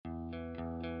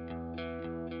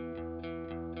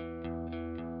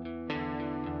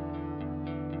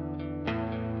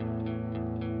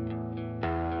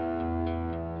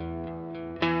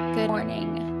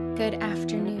morning, good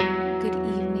afternoon, good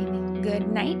evening, good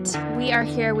night. We are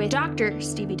here with Dr.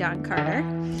 Stevie Dawn Carter,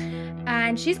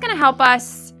 and she's going to help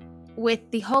us with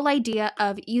the whole idea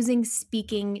of using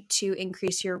speaking to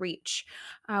increase your reach.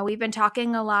 We've been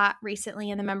talking a lot recently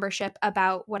in the membership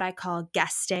about what I call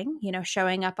guesting,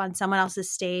 showing up on someone else's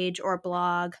stage or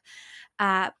blog.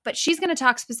 But she's going to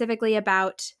talk specifically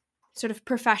about sort of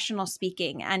professional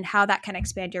speaking and how that can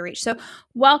expand your reach. So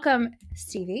welcome,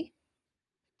 Stevie.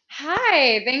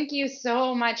 Hi, thank you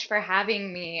so much for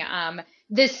having me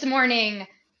this morning,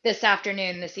 this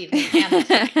afternoon, this evening, and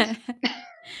this night.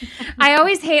 I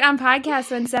always hate on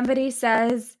podcasts when somebody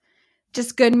says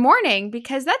just good morning,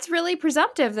 because that's really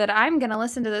presumptive that I'm going to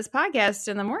listen to this podcast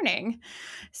in the morning.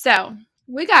 So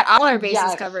we got all our bases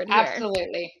Yes, covered here.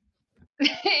 absolutely.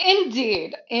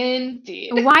 Indeed.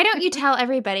 Why don't you tell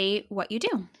everybody what you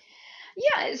do?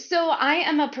 Yeah, so I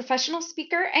am a professional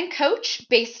speaker and coach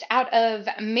based out of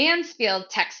Mansfield,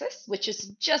 Texas, which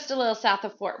is just a little south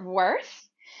of Fort Worth.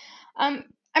 Um,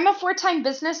 I'm a four-time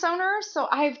business owner, so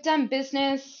I've done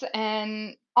business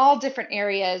in all different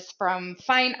areas from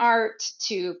fine art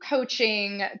to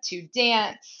coaching to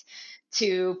dance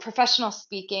to professional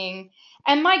speaking.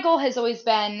 And my goal has always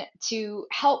been to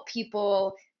help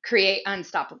people create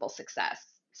unstoppable success.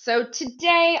 So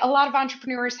today, a lot of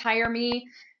entrepreneurs hire me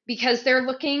because they're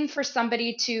looking for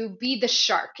somebody to be the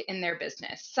shark in their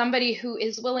business, somebody who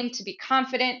is willing to be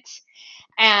confident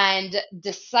and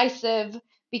decisive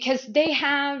because they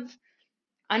have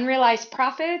unrealized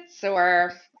profits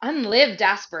or unlived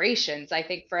aspirations, I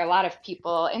think, for a lot of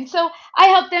people. And so I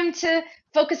help them to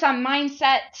focus on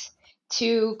mindset,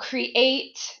 to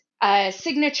create a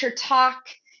signature talk,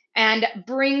 and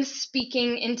bring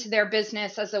speaking into their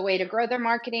business as a way to grow their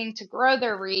marketing, to grow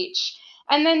their reach,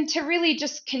 and then to really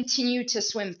just continue to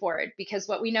swim forward. Because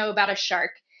what we know about a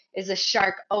shark is a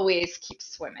shark always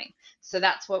keeps swimming. So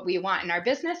that's what we want in our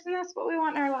business, and that's what we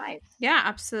want in our lives. Yeah,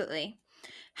 absolutely.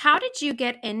 How did you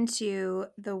get into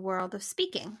the world of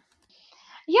speaking?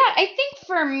 Yeah, I think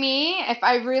for me, if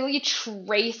I really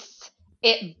trace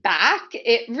it back,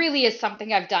 it really is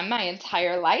something I've done my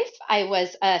entire life. I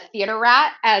was a theater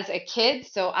rat as a kid,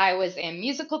 so I was in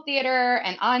musical theater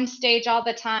and on stage all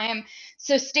the time.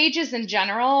 So stages in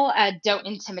general don't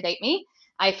intimidate me.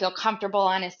 I feel comfortable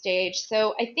on a stage.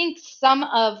 So I think some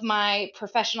of my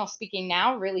professional speaking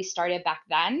now really started back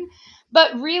then.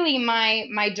 But really,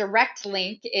 my direct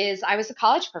link is I was a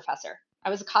college professor. I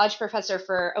was a college professor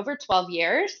for over 12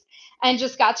 years and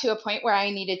just got to a point where I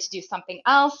needed to do something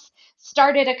else.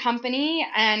 Started a company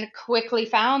and quickly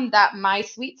found that my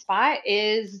sweet spot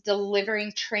is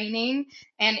delivering training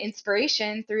and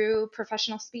inspiration through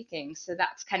professional speaking. So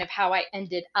that's kind of how I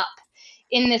ended up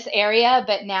in this area.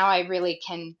 But now I really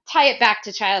can tie it back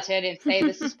to childhood and say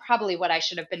this is probably what I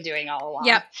should have been doing all along.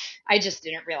 Yep. I just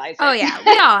didn't realize it. Oh, yeah.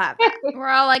 We all have that. We're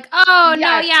all like, oh,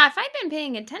 no, Yes. yeah, if I'd been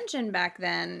paying attention back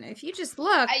then, if you just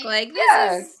look, like,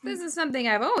 Yeah. this is something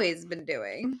I've always been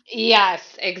doing.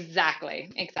 Yes,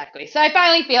 exactly. So I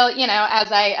finally feel,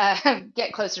 as I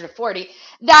get closer to 40,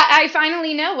 that I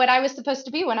finally know what I was supposed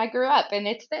to be when I grew up, and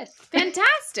it's this.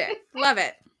 Fantastic. Love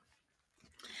it.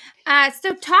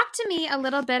 So talk to me a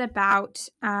little bit about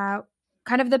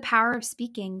kind of the power of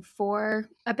speaking for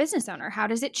a business owner. How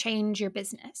does it change your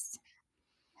business?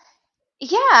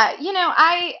 Yeah,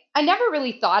 I never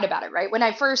really thought about it, right? When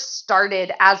I first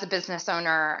started as a business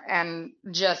owner and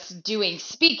just doing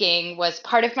speaking was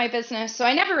part of my business, so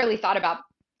I never really thought about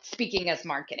speaking as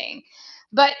marketing.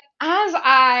 But as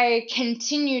I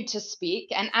continued to speak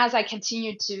and as I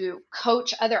continued to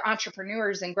coach other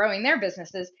entrepreneurs in growing their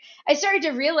businesses, I started to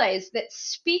realize that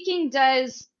speaking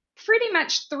does pretty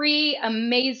much three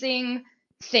amazing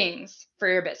things for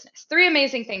your business. Three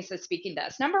amazing things that speaking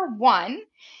does. Number one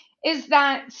is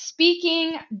that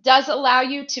speaking does allow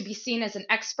you to be seen as an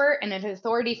expert and an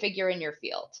authority figure in your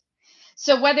field.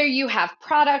 So, whether you have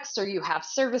products or you have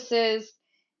services,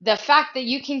 the fact that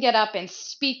you can get up and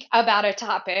speak about a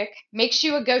topic makes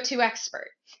you a go to expert.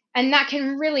 And that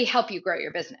can really help you grow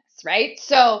your business, right?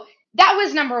 So, that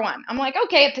was number one. I'm like,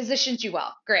 okay, it positions you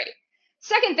well. Great.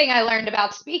 Second thing I learned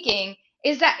about speaking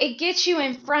is that it gets you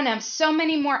in front of so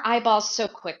many more eyeballs so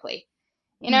quickly.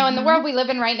 In the world we live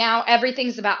in right now,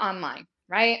 everything's about online,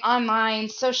 right? Online,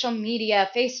 social media,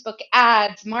 Facebook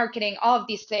ads, marketing, all of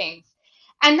these things.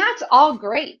 And that's all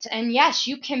great. And yes,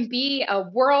 you can be a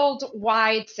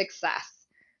worldwide success.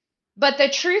 But the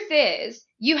truth is,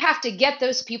 you have to get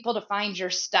those people to find your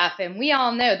stuff. And we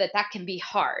all know that that can be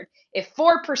hard. If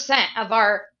 4% of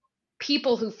our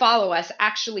people who follow us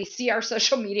actually see our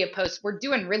social media posts, we're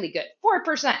doing really good.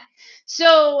 4%.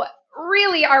 So,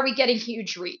 really, are we getting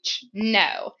huge reach?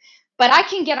 No. but I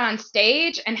can get on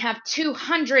stage and have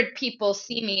 200 people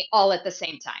see me all at the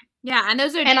same time. Yeah, and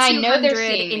those are And I know they're 200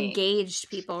 seeing me. engaged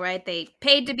people, right? They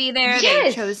paid to be there,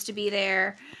 they chose Yes. to be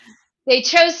there. They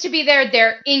chose to be there.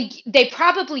 They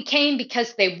probably came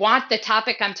because they want the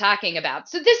topic I'm talking about.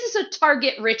 So this is a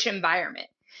target rich environment,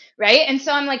 right? And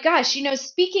so I'm like, gosh,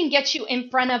 speaking gets you in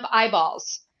front of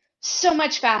eyeballs so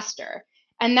much faster.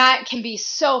 And that can be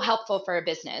so helpful for a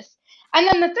business. And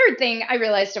then the third thing I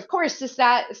realized, of course, is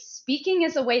that speaking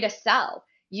is a way to sell.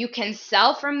 You can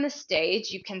sell from the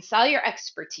stage, you can sell your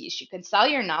expertise, you can sell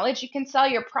your knowledge, you can sell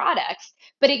your products,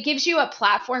 but it gives you a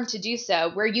platform to do so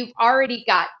where you've already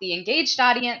got the engaged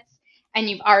audience and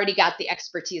you've already got the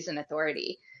expertise and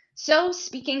authority. So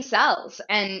speaking sells,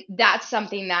 and that's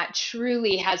something that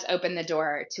truly has opened the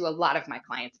door to a lot of my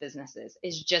clients' businesses,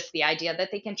 is just the idea that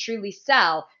they can truly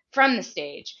sell from the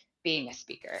stage being a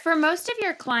speaker. For most of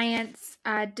your clients,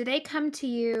 do they come to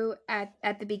you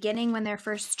at the beginning when they're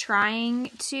first trying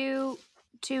to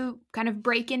kind of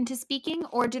break into speaking,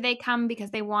 or do they come because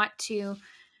they want to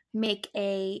make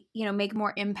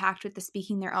more impact with the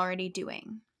speaking they're already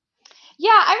doing? Yeah,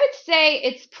 I would say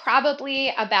it's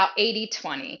probably about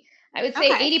 80-20. I would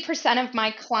say Okay. 80% of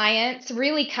my clients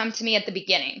really come to me at the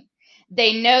beginning.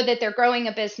 They know that they're growing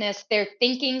a business. They're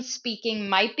thinking speaking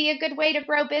might be a good way to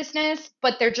grow business,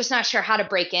 but they're just not sure how to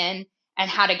break in and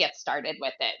how to get started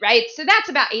with it, right? So that's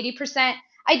about 80%.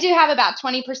 I do have about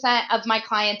 20% of my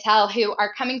clientele who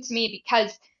are coming to me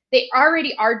because they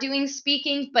already are doing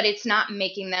speaking, but it's not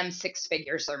making them six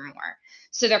figures or more.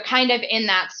 So they're kind of in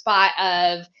that spot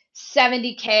of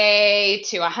 70K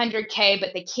to 100K,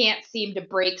 but they can't seem to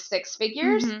break six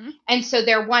figures. Mm-hmm. And so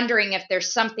they're wondering if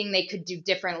there's something they could do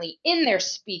differently in their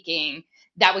speaking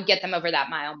that would get them over that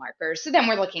mile marker. So then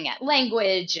we're looking at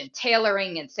language and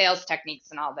tailoring and sales techniques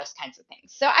and all those kinds of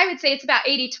things. So I would say it's about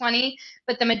 80-20,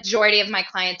 but the majority of my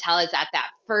clientele is at that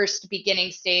first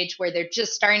beginning stage where they're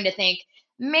just starting to think,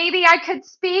 maybe I could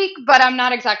speak, but I'm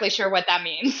not exactly sure what that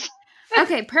means.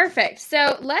 Okay, perfect.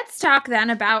 So let's talk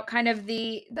then about kind of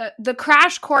the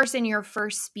crash course in your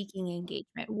first speaking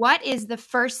engagement. What is the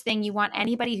first thing you want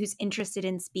anybody who's interested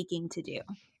in speaking to do?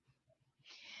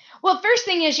 Well, first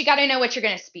thing is you got to know what you're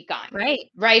going to speak on, Right.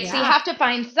 right? So you Yeah. have to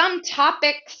find some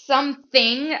topic,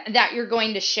 something that you're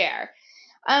going to share.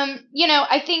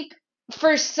 I think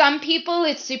for some people,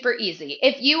 it's super easy.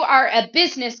 If you are a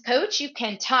business coach, you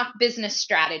can talk business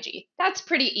strategy. That's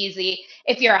pretty easy.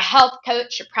 If you're a health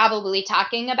coach, you're probably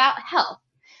talking about health.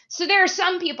 So there are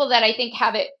some people that I think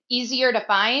have it easier to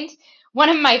find. One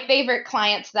of my favorite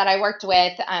clients that I worked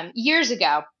with years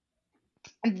ago,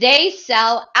 they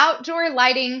sell outdoor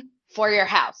lighting for your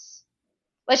house.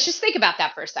 Let's just think about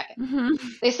that for a second. Mm-hmm.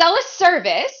 They sell a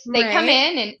service, they come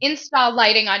Right. in and install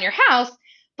lighting on your house,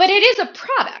 but it is a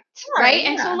product, Sure, right?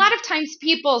 And so yeah. a lot of times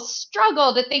people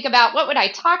struggle to think about, what would I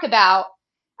talk about?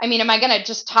 I mean, am I going to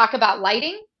just talk about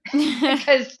lighting?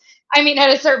 Because I mean, at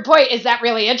a certain point, is that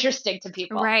really interesting to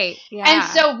people? Right. And Yeah.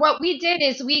 so what we did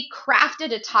is we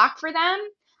crafted a talk for them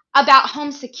about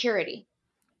home security.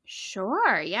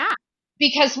 Sure. Yeah.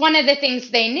 Because one of the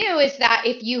things they knew is that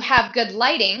if you have good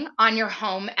lighting on your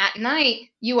home at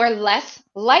night, you are less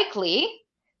likely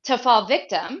to fall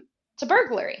victim to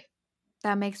burglary.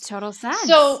 That makes total sense.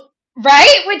 So,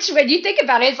 right? Which, when you think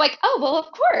about it, it's like, oh, well,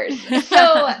 of course.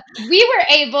 So, we were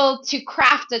able to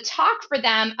craft a talk for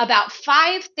them about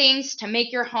 5 things to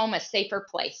make your home a safer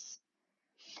place.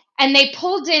 And they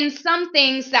pulled in some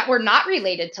things that were not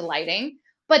related to lighting,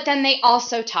 but then they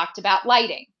also talked about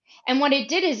lighting. And what it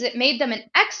did is it made them an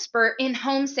expert in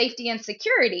home safety and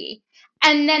security.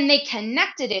 And then they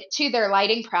connected it to their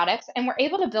lighting products and were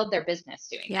able to build their business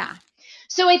doing that. Yeah.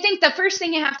 So I think the first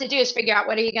thing you have to do is figure out,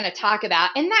 what are you going to talk about?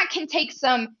 And that can take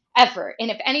some effort. And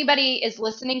if anybody is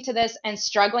listening to this and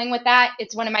struggling with that,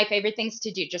 it's one of my favorite things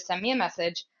to do. Just send me a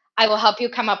message. I will help you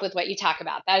come up with what you talk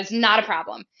about. That is not a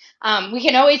problem. We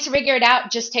can always figure it out.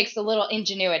 Just takes a little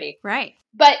ingenuity. Right.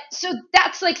 But so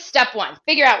that's like step 1.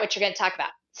 Figure out what you're going to talk about.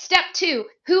 Step 2,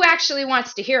 who actually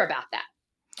wants to hear about that?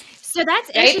 So that's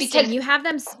Right? interesting. Because You have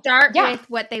them start yeah, with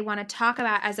what they want to talk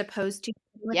about as opposed to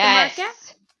with the yes,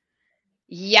 market.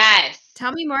 yes.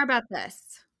 Tell me more about this.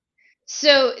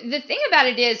 So the thing about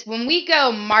it is, when we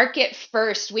go market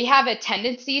first, we have a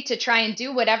tendency to try and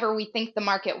do whatever we think the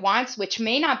market wants, which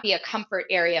may not be a comfort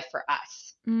area for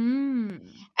us. Mm.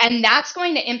 And that's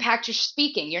going to impact your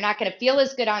speaking. You're not going to feel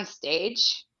as good on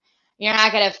stage. You're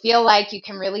not going to feel like you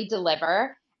can really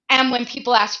deliver. And when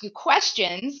people ask you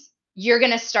questions, you're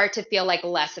going to start to feel like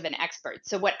less of an expert.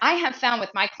 So what I have found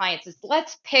with my clients is,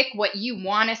 let's pick what you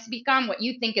want to speak on, what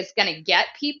you think is going to get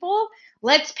people.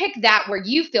 Let's pick that where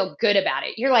you feel good about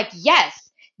it. You're like,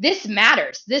 yes, This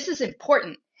matters. This is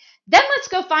important. Then let's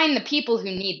go find the people who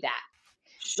need that.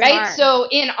 Right? Sure. So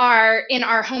in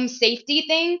our home safety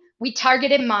thing, we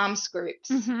targeted moms groups.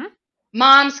 Mm-hmm.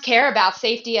 Moms care about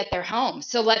safety at their home.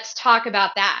 So let's talk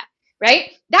about that,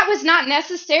 right? That was not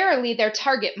necessarily their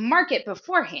target market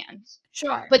beforehand,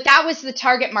 Sure. but that was the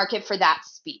target market for that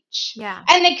speech. Yeah.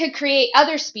 And they could create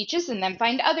other speeches and then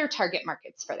find other target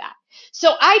markets for that.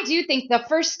 So I do think the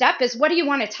first step is, what do you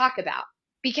want to talk about?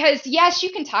 Because yes,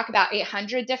 you can talk about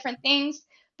 800 different things,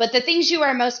 but the things you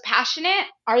are most passionate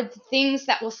are the things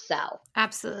that will sell.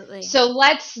 Absolutely. So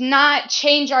let's not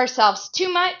change ourselves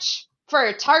too much for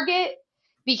a target,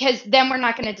 because then we're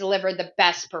not going to deliver the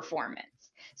best performance.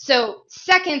 So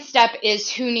second step is,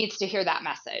 who needs to hear that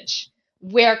message?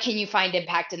 Where can you find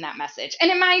impact in that message? And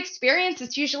in my experience,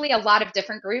 it's usually a lot of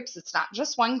different groups. It's not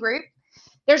just one group.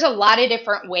 There's a lot of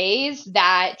different ways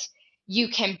that you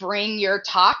can bring your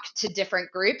talk to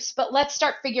different groups, but let's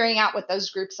start figuring out what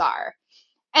those groups are.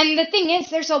 And the thing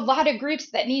is, there's a lot of groups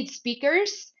that need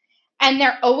speakers, and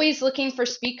they're always looking for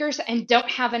speakers and don't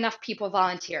have enough people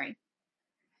volunteering.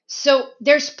 So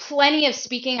there's plenty of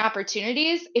speaking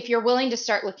opportunities if you're willing to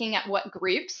start looking at what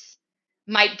groups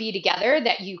might be together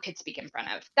that you could speak in front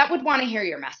of that would want to hear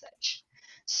your message.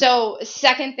 So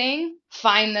second thing,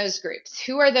 find those groups.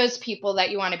 Who are those people that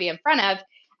you want to be in front of?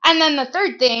 And then the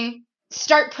third thing,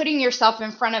 start putting yourself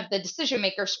in front of the decision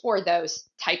makers for those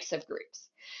types of groups.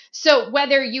 So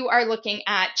whether you are looking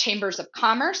at chambers of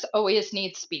commerce, always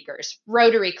need speakers.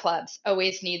 Rotary clubs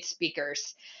always need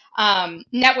speakers.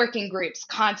 Networking groups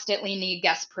constantly need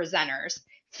guest presenters.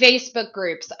 Facebook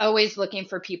groups always looking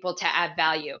for people to add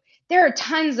value. There are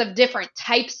tons of different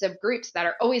types of groups that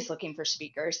are always looking for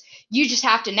speakers. You just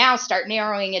have to now start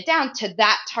narrowing it down to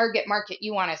that target market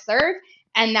you want to serve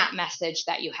and that message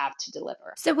that you have to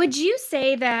deliver. So would you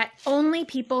say that only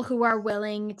people who are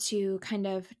willing to kind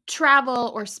of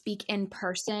travel or speak in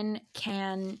person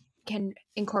can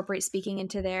incorporate speaking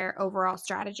into their overall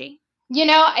strategy? You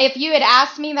know, if you had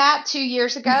asked me that 2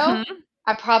 years ago, Mm-hmm.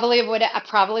 I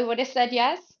probably would have said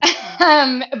yes.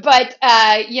 But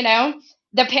you know,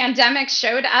 the pandemic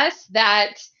showed us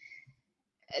that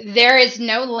there is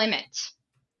no limit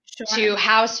Sure. to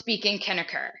how speaking can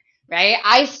occur, right?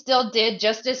 I still did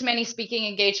just as many speaking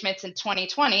engagements in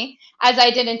 2020 as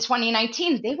I did in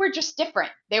 2019. They were just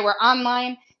different. They were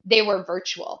online, they were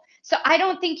virtual. So I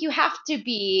don't think you have to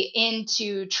be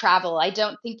into travel. I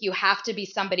don't think you have to be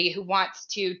somebody who wants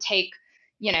to take,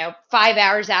 5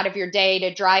 hours out of your day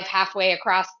to drive halfway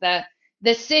across the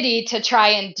city to try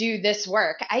and do this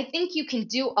work. I think you can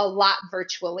do a lot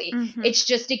virtually. Mm-hmm. It's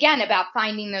just, again, about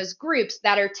finding those groups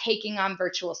that are taking on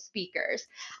virtual speakers.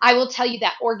 I will tell you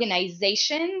that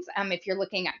organizations, if you're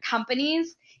looking at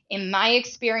companies, in my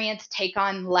experience, take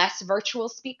on less virtual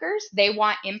speakers. They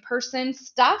want in-person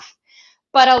stuff.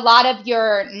 But a lot of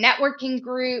your networking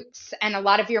groups and a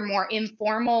lot of your more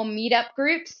informal meetup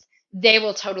groups, they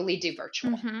will totally do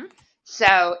virtual. Mm-hmm.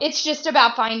 So it's just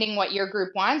about finding what your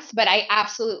group wants. But I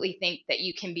absolutely think that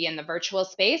you can be in the virtual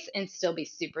space and still be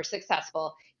super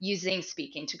successful using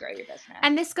speaking to grow your business.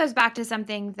 And this goes back to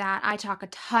something that I talk a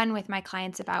ton with my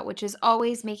clients about, which is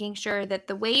always making sure that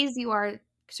the ways you are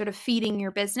sort of feeding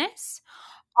your business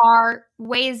are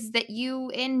ways that you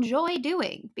enjoy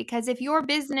doing. Because if your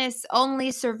business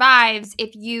only survives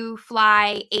if you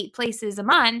fly 8 places a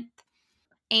month,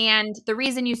 and the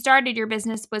reason you started your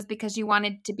business was because you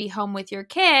wanted to be home with your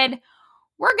kid,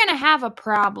 we're going to have a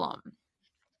problem.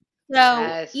 So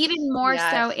Yes. even more so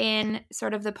Yes. in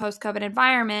sort of the post-COVID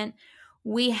environment,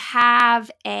 we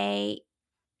have the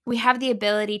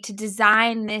ability to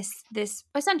design this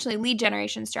essentially lead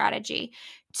generation strategy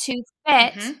to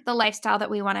fit Mhm. the lifestyle that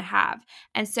we want to have.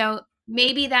 And so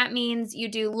maybe that means you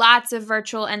do lots of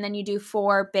virtual and then you do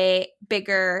 4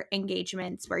 bigger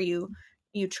engagements where you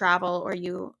travel or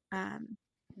you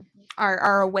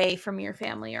are away from your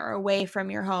family or away from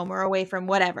your home or away from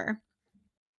whatever.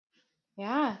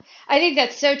 Yeah, I think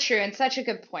that's so true and such a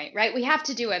good point, right? We have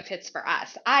to do what fits for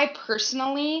us. I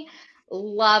personally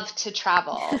love to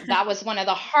travel. That was one of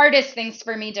the hardest things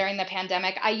for me during the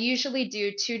pandemic. I usually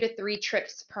do 2 to 3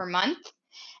 trips per month.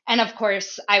 And of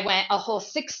course, I went a whole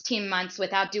 16 months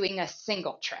without doing a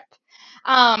single trip.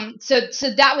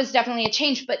 So that was definitely a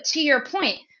change. But to your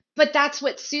point, but that's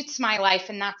what suits my life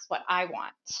and that's what I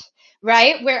want,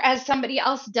 right? Whereas somebody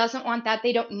else doesn't want that,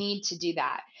 they don't need to do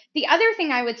that. The other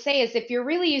thing I would say is, if you're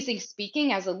really using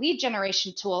speaking as a lead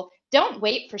generation tool, don't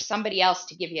wait for somebody else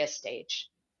to give you a stage.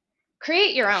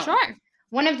 Create your own. Sure.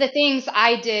 One of the things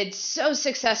I did so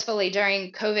successfully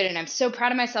during COVID, and I'm so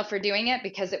proud of myself for doing it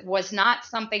because it was not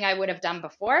something I would have done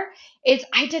before, is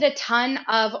I did a ton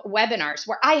of webinars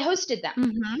where I hosted them.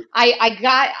 Mm-hmm.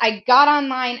 I got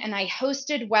online and I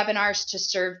hosted webinars to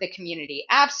serve the community.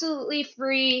 Absolutely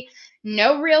free,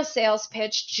 no real sales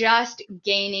pitch, just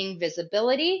gaining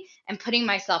visibility and putting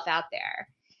myself out there.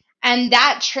 And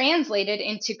that translated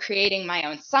into creating my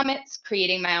own summits,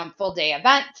 creating my own full day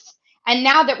events. And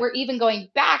now that we're even going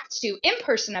back to in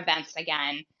person events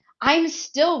again, I'm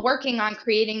still working on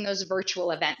creating those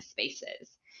virtual event spaces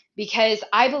because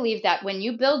I believe that when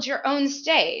you build your own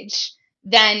stage,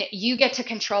 then you get to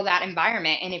control that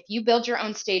environment. And if you build your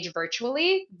own stage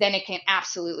virtually, then it can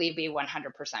absolutely be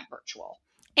 100% virtual.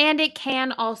 And it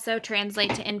can also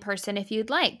translate to in person if you'd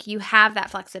like. You have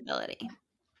that flexibility.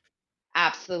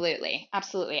 Absolutely.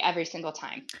 Absolutely. Every single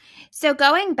time. So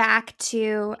going back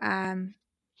to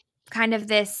kind of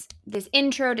this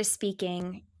intro to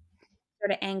speaking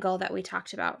sort of angle that we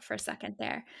talked about for a second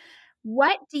there.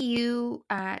 What do you,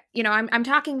 I'm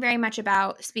talking very much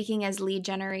about speaking as lead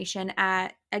generation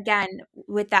again,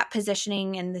 with that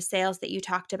positioning and the sales that you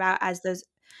talked about as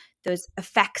those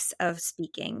effects of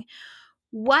speaking.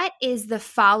 What is the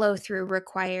follow through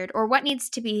required, or what needs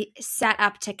to be set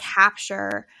up to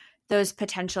capture those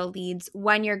potential leads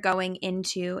when you're going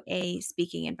into a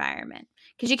speaking environment?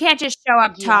 Because you can't just show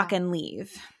up, talk, Yeah. and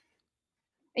leave.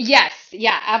 Yes,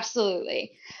 yeah,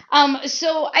 absolutely.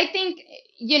 So I think,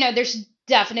 there's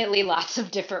definitely lots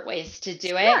of different ways to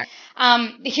do it.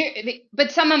 Sure.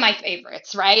 But some of my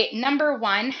favorites, right? Number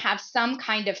one, have some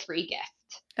kind of free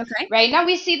gift, Okay. right? Now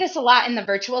we see this a lot in the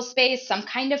virtual space, some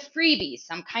kind of freebie,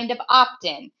 some kind of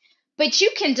opt-in, but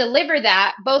you can deliver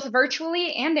that both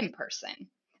virtually and in person.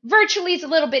 Virtually is a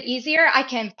little bit easier. I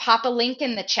can pop a link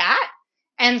in the chat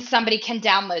and somebody can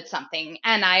download something.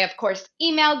 And I, of course,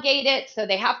 email gate it. So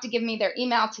they have to give me their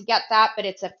email to get that, but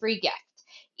it's a free gift.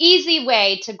 Easy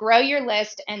way to grow your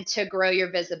list and to grow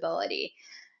your visibility.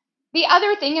 The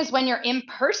other thing is when you're in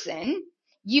person,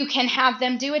 you can have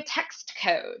them do a text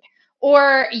code,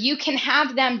 or you can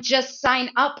have them just sign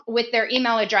up with their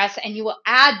email address and you will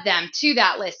add them to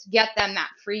that list, get them that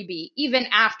freebie even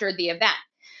after the event.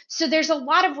 So there's a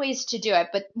lot of ways to do it,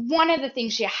 but one of the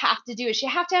things you have to do is you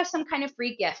have to have some kind of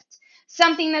free gift,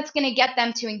 something that's going to get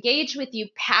them to engage with you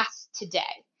past today,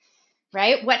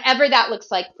 right? Whatever that looks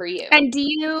like for you. And do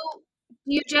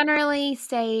you generally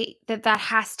say that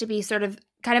has to be sort of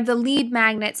kind of the lead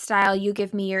magnet style? You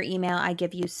give me your email, I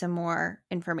give you some more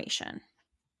information.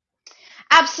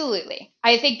 Absolutely.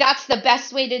 I think that's the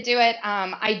best way to do it.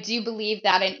 I do believe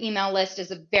that an email list is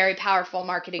a very powerful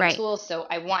marketing Right. tool. So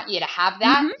I want you to have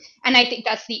that. Mm-hmm. And I think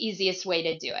that's the easiest way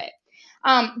to do it.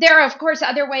 There are, of course,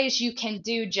 other ways you can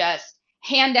do just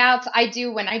handouts.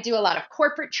 When I do a lot of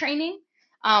corporate training,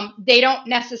 they don't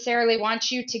necessarily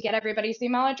want you to get everybody's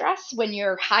email address when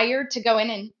you're hired to go in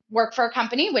and work for a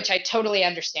company, which I totally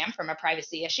understand from a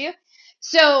privacy issue.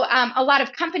 So, a lot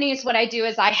of companies, what I do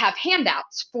is I have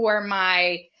handouts for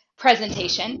my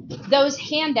presentation. Those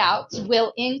handouts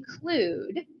will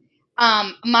include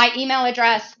my email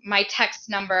address, my text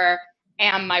number,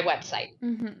 and my website.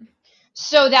 Mm-hmm.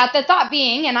 So that the thought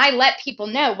being, and I let people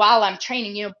know while I'm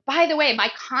training, by the way, my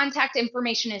contact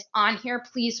information is on here.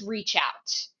 Please reach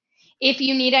out if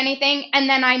you need anything. And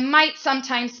then I might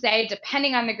sometimes say,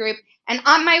 depending on the group, and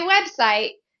on my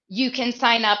website, you can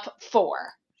sign up for,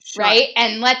 Sure. right?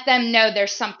 And let them know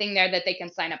there's something there that they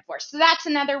can sign up for. So that's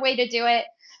another way to do it.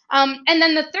 And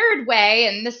then the third way,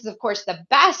 and this is, of course, the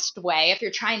best way if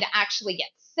you're trying to actually get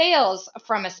sales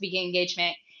from a speaking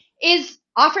engagement, is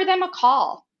offer them a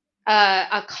call.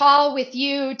 A call with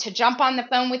you to jump on the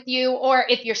phone with you, or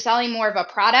if you're selling more of a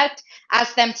product,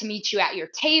 ask them to meet you at your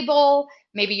table.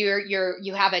 Maybe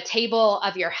you have a table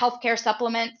of your healthcare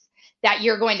supplements that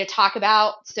you're going to talk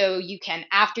about, so you can,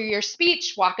 after your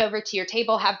speech, walk over to your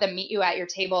table, have them meet you at your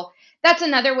table. That's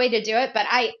another way to do it. But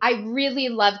I really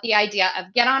love the idea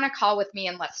of get on a call with me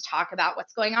and let's talk about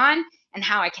what's going on and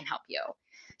how I can help you.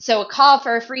 So a call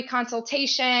for a free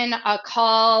consultation, a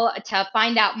call to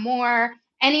find out more,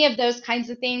 any of those kinds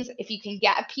of things. If you can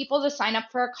get people to sign up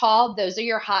for a call, those are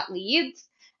your hot leads.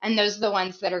 And those are the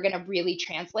ones that are going to really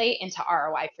translate into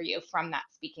ROI for you from that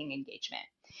speaking engagement.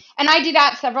 And I do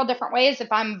that several different ways.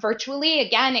 If I'm virtually,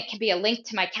 again, it can be a link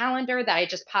to my calendar that I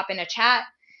just pop in a chat.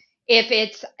 If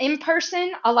it's in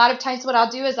person, a lot of times what I'll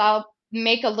do is I'll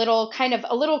make a little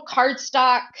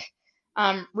cardstock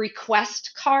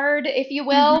request card, if you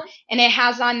will, Mm-hmm. and it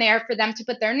has on there for them to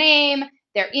put their name,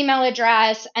 their email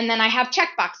address, and then I have check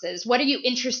boxes. What are you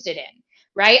interested in,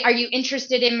 right? Are you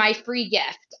interested in my free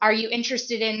gift? Are you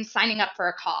interested in signing up for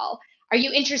a call? Are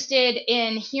you interested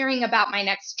in hearing about my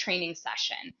next training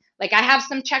session? Like I have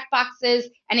some check boxes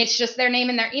and it's just their name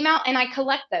and their email, and I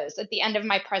collect those at the end of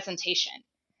my presentation.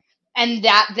 And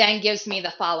that then gives me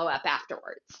the follow up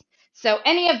afterwards. So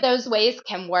any of those ways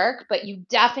can work, but you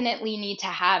definitely need to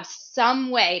have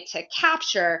some way to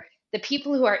capture the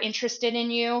people who are interested in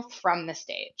you from the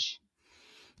stage.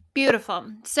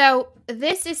 Beautiful. So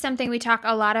this is something we talk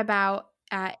a lot about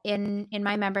in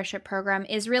my membership program,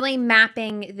 is really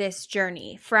mapping this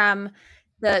journey from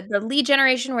the lead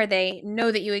generation where they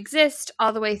know that you exist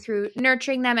all the way through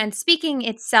nurturing them. And speaking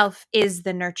itself is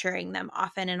the nurturing them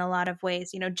often in a lot of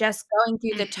ways. Just going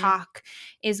through the talk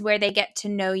is where they get to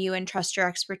know you and trust your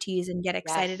expertise and get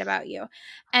excited about you.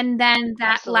 And then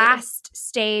that last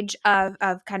stage of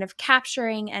kind of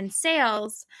capturing and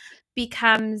sales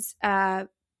becomes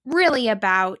really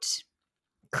about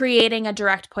creating a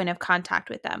direct point of contact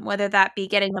with them, whether that be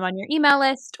getting them on your email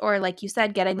list or, like you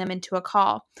said, getting them into a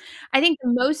call. I think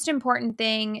the most important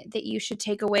thing that you should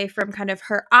take away from kind of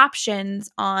her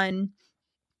options on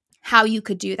how you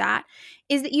could do that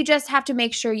is that you just have to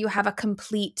make sure you have a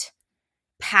complete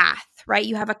path, right?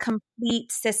 You have a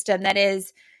complete system that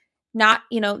is not,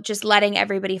 just letting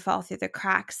everybody fall through the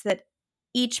cracks, that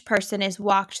each person is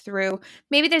walked through.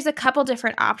 Maybe there's a couple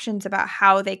different options about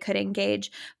how they could engage,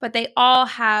 but they all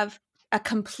have a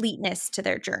completeness to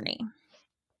their journey.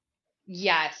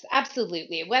 Yes,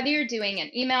 absolutely. Whether you're doing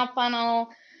an email funnel,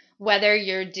 whether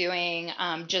you're doing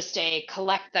just a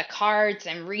collect the cards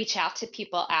and reach out to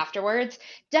people afterwards,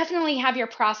 definitely have your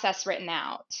process written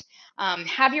out.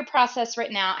 Have your process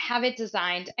written out, have it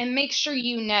designed, and make sure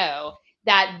you know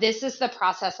that this is the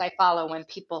process I follow when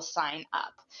people sign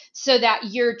up, so that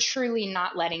you're truly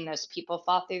not letting those people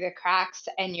fall through the cracks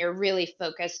and you're really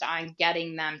focused on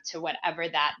getting them to whatever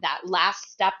that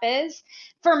last step is.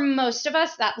 For most of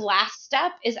us, that last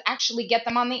step is actually get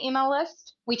them on the email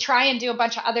list. We try and do a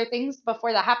bunch of other things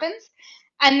before that happens.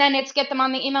 And then it's get them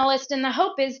on the email list. And the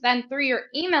hope is then through your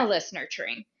email list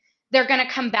nurturing, they're going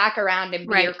to come back around and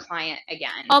be your client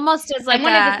again. Almost as like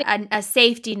a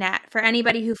safety net for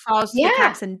anybody who falls through the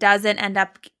cracks and doesn't end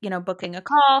up, booking a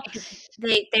call.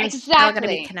 They're still going to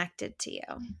be connected to you.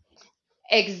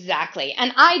 Exactly.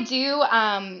 And I do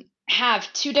have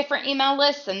 2 different email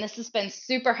lists, and this has been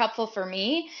super helpful for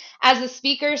me as a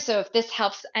speaker. So if this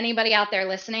helps anybody out there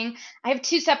listening, I have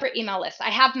 2 separate email lists. I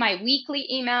have my weekly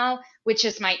email, which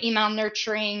is my email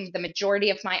nurturing, the majority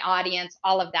of my audience,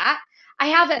 all of that. I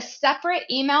have a separate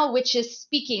email, which is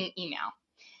speaking email.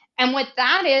 And what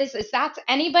that is that's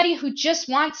anybody who just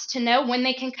wants to know when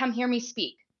they can come hear me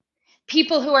speak.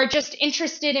 People who are just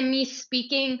interested in me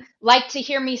speaking, like to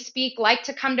hear me speak, like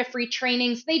to come to free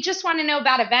trainings. They just want to know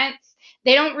about events.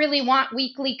 They don't really want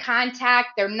weekly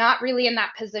contact. They're not really in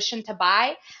that position to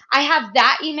buy. I have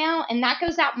that email, and that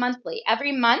goes out monthly.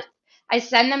 Every month, I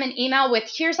send them an email with,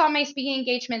 here's all my speaking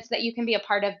engagements that you can be a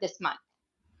part of this month.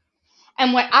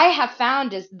 And what I have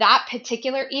found is that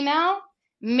particular email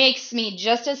makes me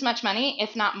just as much money,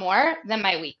 if not more, than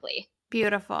my weekly.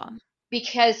 Beautiful.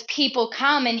 Because people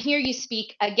come and hear you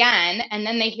speak again, and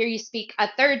then they hear you speak a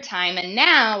third time, and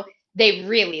now they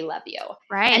really love you.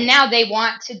 Right. And now they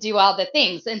want to do all the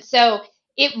things. And so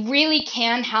it really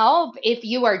can help if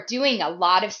you are doing a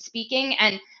lot of speaking.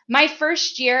 And my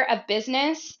first year of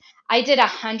business, I did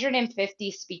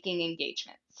 150 speaking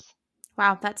engagements.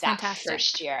 Wow, that's fantastic.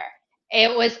 First year.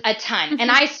 It was a ton.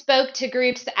 And I spoke to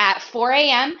groups at 4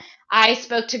 a.m. I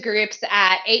spoke to groups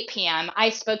at 8 p.m.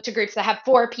 I spoke to groups that have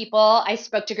 4 people. I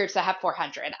spoke to groups that have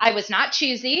 400. I was not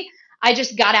choosy. I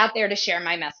just got out there to share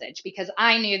my message because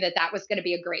I knew that that was going to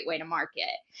be a great way to market.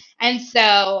 And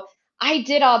so I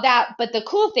did all that. But the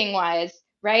cool thing was,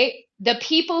 right, the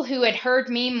people who had heard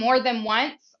me more than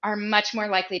once are much more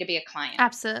likely to be a client.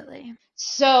 Absolutely.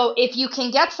 So if you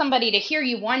can get somebody to hear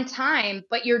you one time,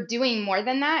 but you're doing more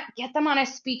than that, get them on a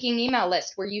speaking email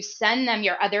list where you send them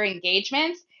your other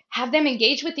engagements, have them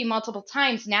engage with you multiple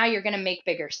times. Now you're going to make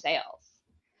bigger sales.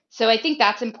 So I think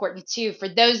that's important too. For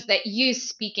those that use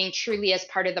speaking truly as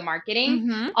part of the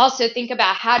marketing, also think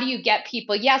about, how do you get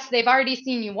people? Yes, they've already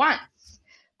seen you once,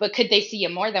 but could they see you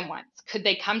more than once? Could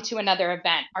they come to another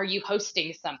event? Are you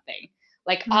hosting something?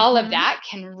 Like all of that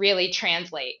can really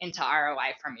translate into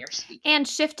ROI from your speaking. And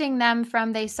shifting them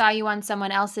from they saw you on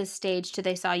someone else's stage to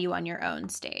they saw you on your own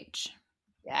stage.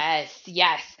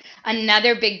 Yes.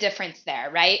 Another big difference there,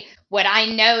 right? What I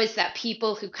know is that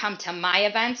people who come to my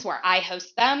events where I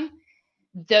host them,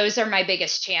 those are my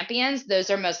biggest champions.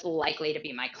 Those are most likely to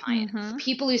be my clients.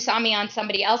 People who saw me on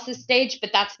somebody else's stage,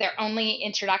 but that's their only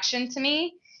introduction to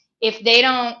me. If they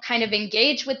don't kind of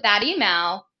engage with that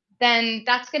email, then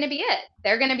that's going to be it.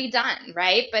 They're going to be done,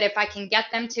 right? But if I can get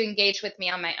them to engage with me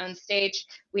on my own stage,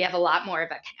 we have a lot more of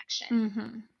a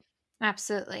connection.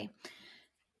 Absolutely.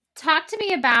 Talk to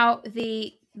me about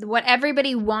what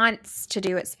everybody wants to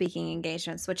do at speaking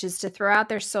engagements, which is to throw out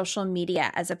their social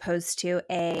media as opposed to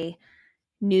a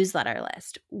newsletter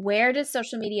list. Where does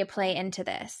social media play into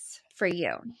this for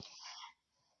you?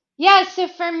 Yeah, so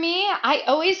for me, I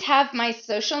always have my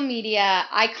social media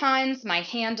icons, my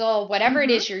handle, whatever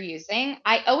it is you're using.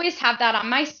 I always have that on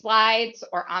my slides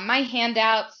or on my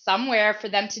handout somewhere for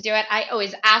them to do it. I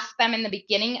always ask them in the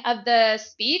beginning of the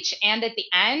speech and at the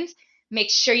end,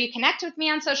 make sure you connect with me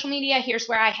on social media. Here's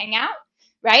where I hang out,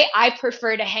 right? I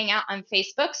prefer to hang out on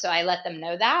Facebook, so I let them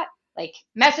know that. Like,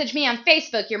 message me on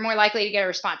Facebook, you're more likely to get a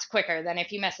response quicker than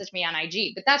if you message me on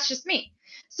IG, but that's just me.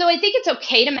 So I think it's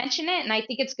okay to mention it, and I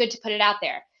think it's good to put it out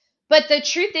there. But the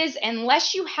truth is,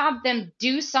 unless you have them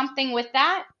do something with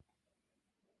that,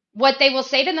 what they will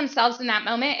say to themselves in that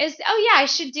moment is, oh, yeah, I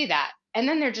should do that. And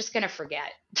then they're just going to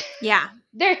forget. Yeah.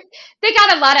 They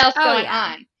got a lot else going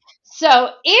on. So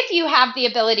if you have the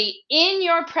ability in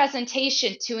your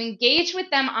presentation to engage with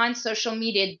them on social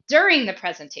media during the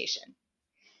presentation,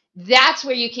 that's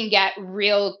where you can get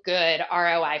real good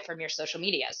ROI from your social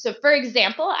media. So for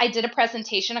example, I did a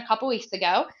presentation a couple weeks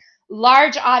ago,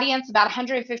 large audience, about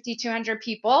 150, 200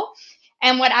 people.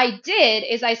 And what I did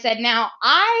is I said, now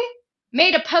I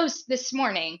made a post this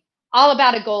morning all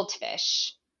about a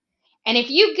goldfish. And if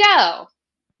you go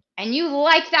and you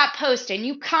like that post and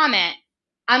you comment,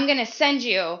 I'm going to send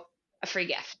you a free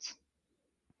gift.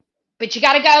 But you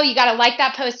got to go, you got to like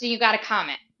that post, and you got to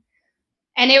comment.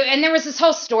 And there was this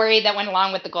whole story that went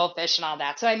along with the goldfish and all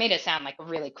that. So I made it sound like a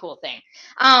really cool thing.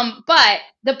 But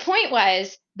the point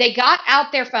was, they got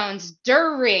out their phones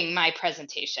during my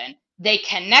presentation. They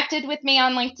connected with me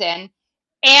on LinkedIn,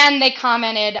 and they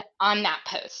commented on that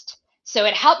post. So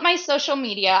it helped my social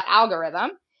media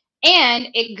algorithm, and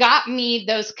it got me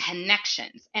those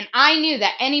connections. And I knew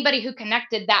that anybody who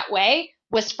connected that way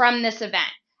was from this event.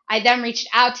 I then reached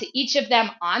out to each of them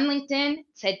on LinkedIn,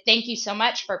 said, thank you so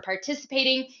much for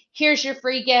participating. Here's your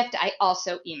free gift. I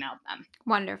also emailed them.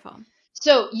 Wonderful.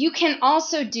 So you can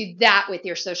also do that with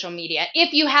your social media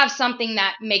if you have something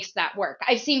that makes that work.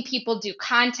 I've seen people do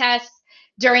contests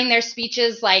during their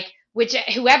speeches, like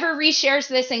whoever reshares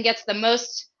this and gets the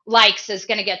most likes is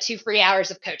going to get 2 free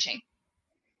hours of coaching.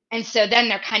 And so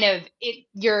then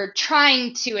you're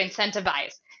trying to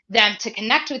incentivize them to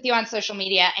connect with you on social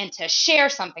media and to share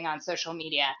something on social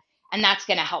media. And that's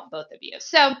going to help both of you.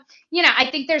 So, I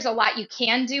think there's a lot you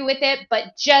can do with it,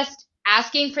 but just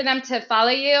asking for them to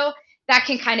follow you, that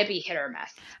can kind of be hit or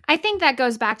miss. I think that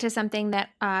goes back to something that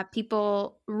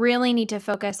people really need to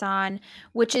focus on,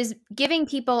 which is giving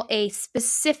people a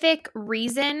specific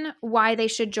reason why they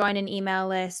should join an email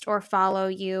list or follow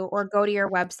you or go to your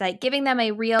website, giving them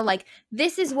a real,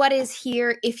 this is what is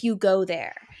here if you go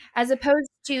there, as opposed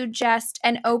to just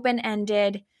an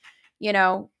open-ended,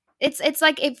 it's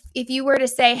like if you were to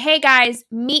say, hey guys,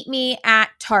 meet me at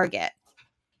Target.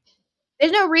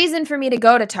 There's no reason for me to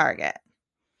go to Target.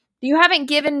 You haven't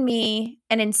given me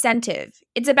an incentive.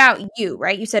 It's about you,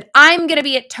 right? You said, I'm going to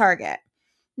be at Target.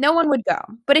 No one would go.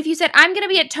 But if you said, I'm going to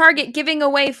be at Target giving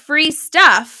away free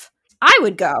stuff, I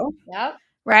would go. Yep.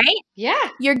 Right? Yeah.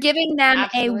 You're giving them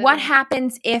Absolutely. what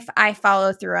happens if I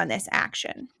follow through on this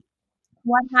action?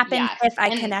 What happens if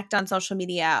I connect on social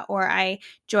media or I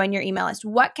join your email list?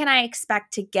 What can I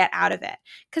expect to get out of it?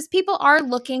 Because people are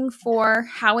looking for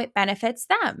how it benefits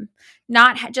them,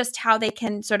 not just how they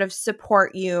can sort of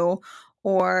support you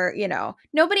or,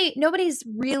 nobody's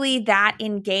really that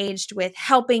engaged with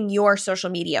helping your social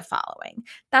media following.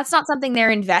 That's not something they're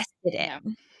invested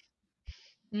in.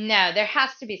 No, there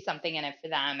has to be something in it for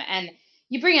them. And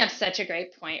you bring up such a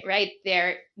great point right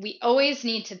there. We always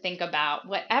need to think about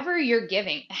whatever you're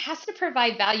giving, it has to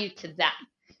provide value to them,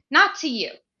 not to you,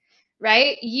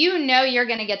 right? You're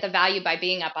going to get the value by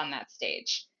being up on that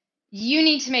stage. You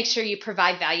need to make sure you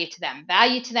provide value to them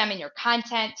in your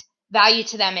content, value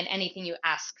to them in anything you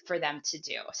ask for them to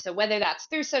do. So whether that's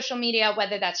through social media,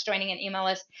 whether that's joining an email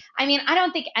list, I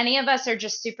don't think any of us are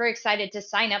just super excited to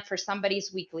sign up for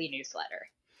somebody's weekly newsletter.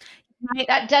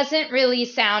 That doesn't really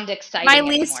sound exciting. My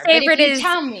least favorite is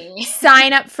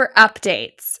sign up for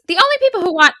updates. The only people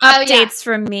who want updates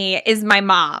from me is my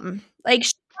mom.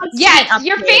 Yes,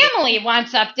 your family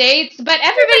wants updates, but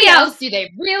everybody else, do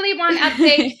they really want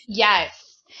updates?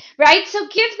 Yes. Right? So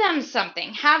give them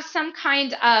something. Have some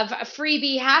kind of a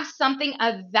freebie. Have something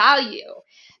of value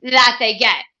that they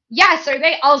get. Yes, are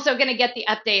they also going to get the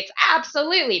updates?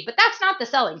 Absolutely. But that's not the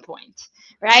selling point.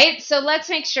 Right? So let's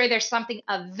make sure there's something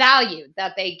of value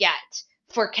that they get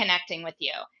for connecting with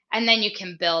you. And then you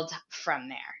can build from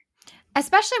there.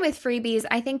 Especially with freebies,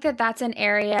 I think that that's an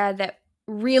area that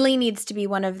really needs to be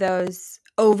one of those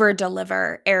over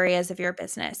deliver areas of your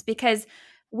business, because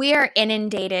we are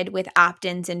inundated with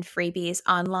opt-ins and freebies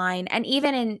online and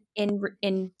even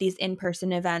in these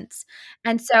in-person events.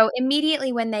 And so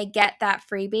immediately when they get that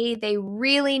freebie, they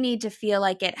really need to feel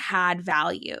like it had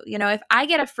value. You know, if I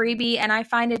get a freebie and I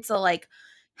find it's a like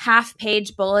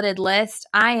half-page bulleted list,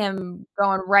 I am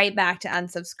going right back to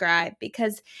unsubscribe,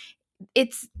 because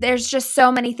there's just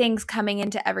so many things coming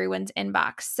into everyone's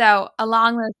inbox. So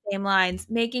along those same lines,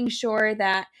 making sure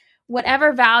that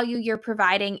whatever value you're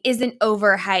providing isn't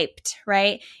overhyped,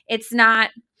 right? It's not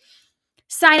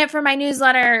sign up for my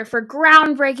newsletter for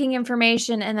groundbreaking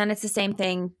information, and then it's the same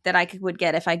thing that would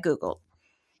get if I Googled.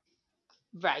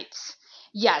 Right.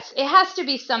 Yes, it has to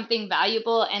be something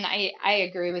valuable. And I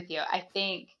agree with you. I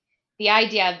think the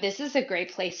idea of this is a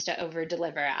great place to over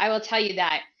deliver. I will tell you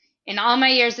that in all my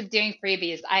years of doing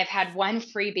freebies, I've had one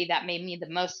freebie that made me the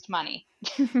most money.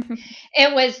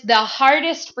 It was the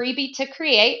hardest freebie to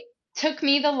create, took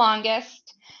me the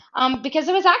longest, because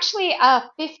it was actually a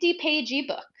 50-page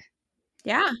ebook.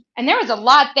 Yeah. And there was a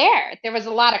lot there. There was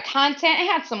a lot of content.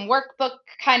 It had some workbook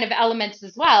kind of elements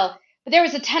as well, but there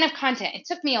was a ton of content. It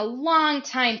took me a long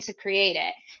time to create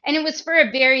it, and it was for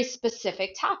a very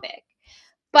specific topic.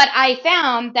 But I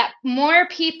found that more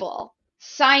people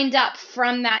signed up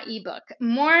from that ebook,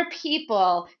 more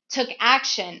people took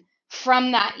action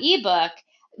from that ebook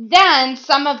than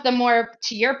some of the more,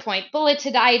 to your point,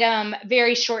 bulleted item,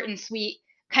 very short and sweet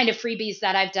kind of freebies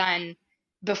that I've done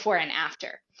before and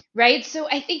after. Right. So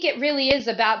I think it really is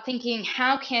about thinking,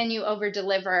 how can you over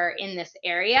deliver in this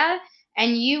area?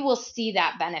 And you will see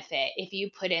that benefit if you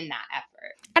put in that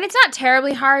effort. And it's not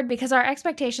terribly hard because our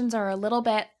expectations are a little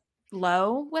bit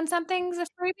low when something's a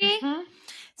freebie. Mm-hmm.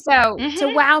 So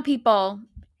to wow people,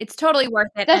 it's totally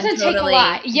worth it. Doesn't and take totally a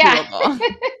lot. Yeah. doable.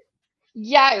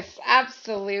 Yes,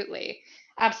 absolutely.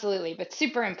 Absolutely. But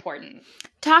super important.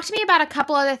 Talk to me about a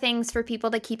couple other things for people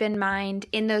to keep in mind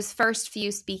in those first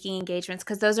few speaking engagements,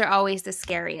 because those are always the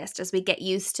scariest as we get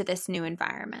used to this new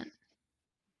environment.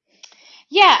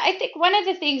 Yeah, I think one of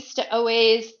the things to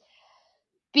always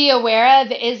be aware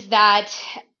of is that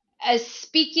as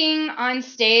speaking on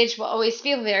stage will always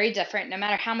feel very different, no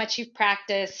matter how much you've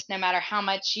practiced, no matter how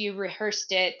much you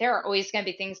rehearsed it. There are always going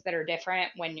to be things that are different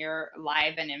when you're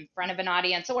live and in front of an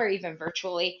audience, or even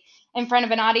virtually in front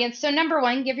of an audience. So number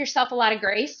one, give yourself a lot of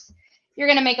grace. You're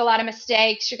going to make a lot of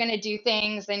mistakes. You're going to do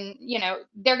things, and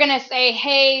they're going to say,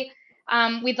 hey,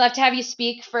 we'd love to have you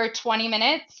speak for 20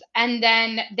 minutes. And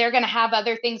then they're going to have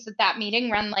other things at that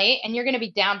meeting run late, and you're going to be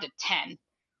down to 10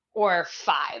 or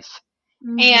 5.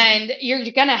 And you're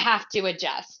going to have to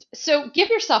adjust. So give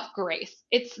yourself grace.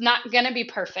 It's not going to be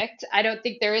perfect. I don't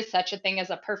think there is such a thing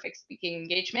as a perfect speaking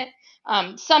engagement.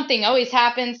 Something always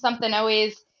happens. Something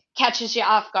always catches you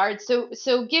off guard.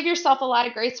 So give yourself a lot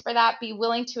of grace for that. Be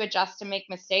willing to adjust and make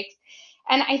mistakes.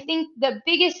 And I think the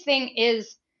biggest thing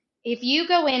is, if you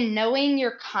go in knowing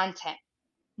your content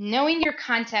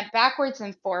backwards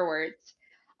and forwards,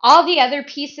 all the other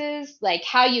pieces, like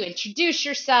how you introduce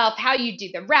yourself, how you do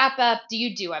the wrap up, do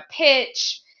you do a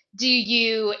pitch, do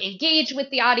you engage with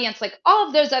the audience, like all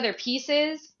of those other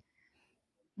pieces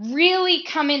really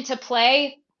come into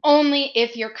play only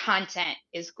if your content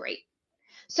is great.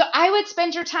 So I would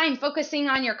spend your time focusing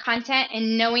on your content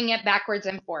and knowing it backwards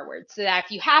and forwards, so that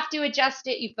if you have to adjust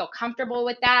it, you feel comfortable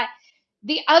with that.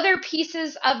 The other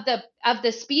pieces of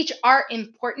the speech are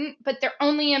important, but they're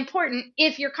only important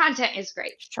if your content is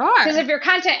great. Sure. Because if your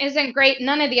content isn't great,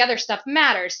 none of the other stuff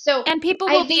matters. So and people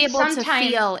will be able to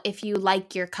feel if you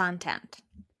like your content.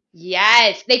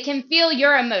 Yes, they can feel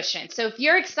your emotion. So if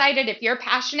you're excited, if you're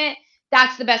passionate,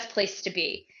 that's the best place to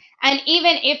be. And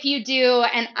even if you do,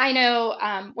 and I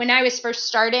know when I was first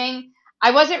starting, I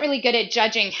wasn't really good at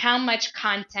judging how much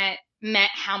content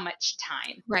meant how much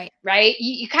time. Right.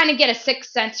 You kind of get a sixth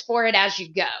sense for it as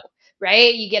you go.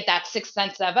 Right. You get that sixth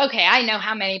sense of, okay, I know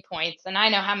how many points and I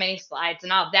know how many slides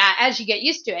and all of that as you get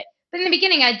used to it. But in the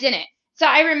beginning, I didn't. So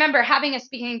I remember having a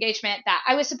speaking engagement that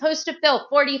I was supposed to fill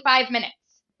 45 minutes.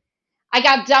 I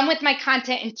got done with my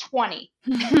content in 20.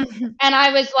 And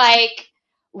I was like,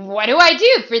 what do I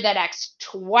do for the next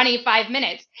 25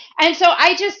 minutes? And so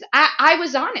I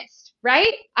was honest,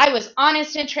 right? I was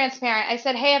honest and transparent. I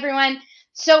said, hey, everyone,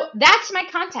 so that's my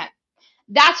content.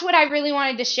 That's what I really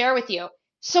wanted to share with you.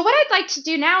 So what I'd like to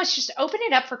do now is just open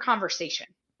it up for conversation.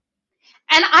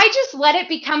 And I just let it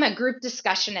become a group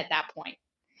discussion at that point,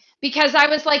 because I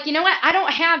was like, you know what?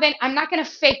 I'm not going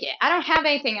to fake it. I don't have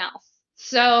anything else.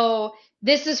 So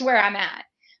this is where I'm at.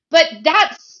 But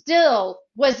that's still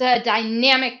was a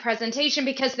dynamic presentation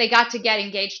because they got to get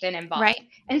engaged and involved. Right.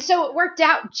 And so it worked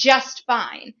out just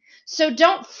fine. So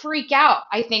don't freak out,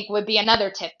 I think would be another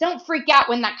tip. Don't freak out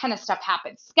when that kind of stuff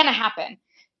happens. It's going to happen.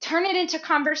 Turn it into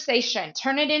conversation,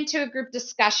 turn it into a group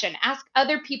discussion, ask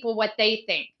other people what they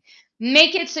think.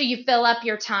 Make it so you fill up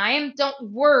your time.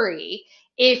 Don't worry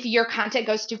if your content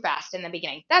goes too fast in the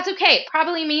beginning. That's okay. It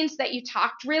probably means that you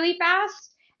talked really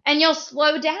fast and you'll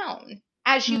slow down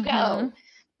as you Mm-hmm. go.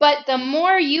 But the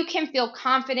more you can feel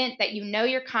confident that you know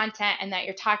your content and that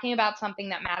you're talking about something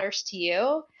that matters to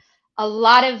you, a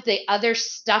lot of the other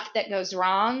stuff that goes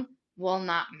wrong will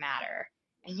not matter.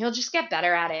 And you'll just get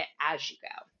better at it as you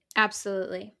go.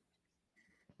 Absolutely.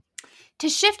 To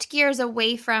shift gears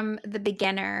away from the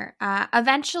beginner,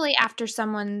 eventually, after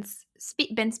someone's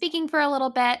been speaking for a little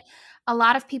bit, a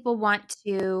lot of people want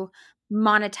to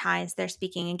monetize their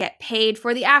speaking and get paid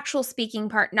for the actual speaking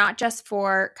part, not just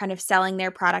for kind of selling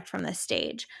their product from the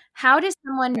stage. How does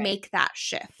someone Right. make that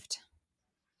shift?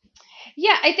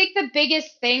 Yeah, I think the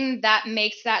biggest thing that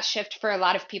makes that shift for a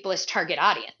lot of people is target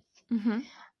audience. Mm-hmm.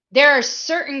 There are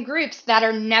certain groups that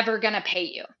are never going to pay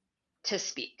you to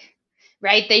speak,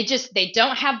 right? They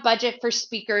don't have budget for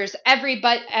speakers.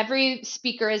 Every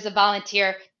speaker is a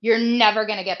volunteer. You're never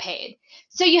going to get paid.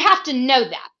 So you have to know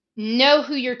that. Know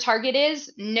who your target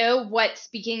is, know what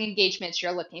speaking engagements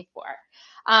you're looking for.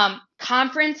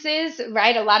 Conferences,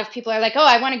 right? A lot of people are like, oh,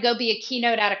 I want to go be a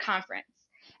keynote at a conference.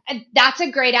 And that's a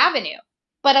great avenue.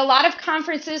 But a lot of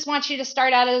conferences want you to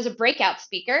start out as a breakout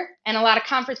speaker, and a lot of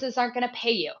conferences aren't going to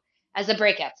pay you as a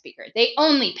breakout speaker. They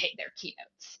only pay their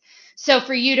keynotes. So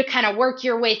for you to kind of work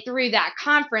your way through that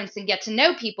conference and get to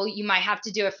know people, you might have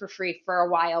to do it for free for a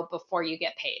while before you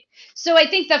get paid. So I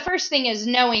think the first thing is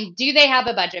knowing, do they have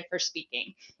a budget for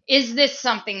speaking? Is this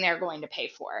something they're going to pay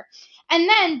for? And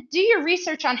then do your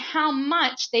research on how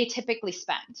much they typically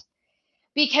spend.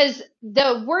 Because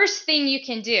the worst thing you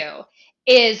can do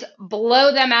is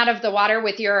blow them out of the water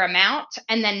with your amount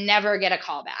and then never get a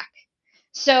call back.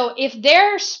 So if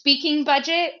their speaking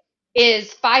budget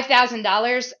is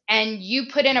 $5,000 and you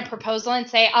put in a proposal and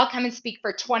say, I'll come and speak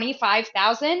for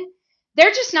 $25,000,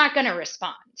 they're just not going to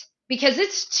respond because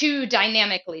it's too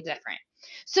dynamically different.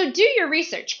 So do your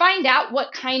research, find out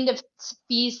what kind of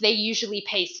fees they usually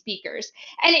pay speakers.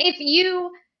 And if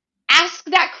you ask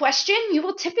that question, you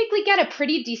will typically get a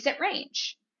pretty decent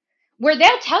range where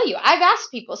they'll tell you. I've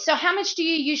asked people, so how much do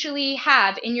you usually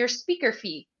have in your speaker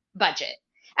fee budget?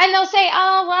 And they'll say,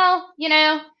 oh, well,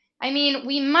 I mean,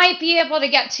 we might be able to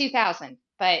get 2,000,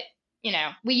 but,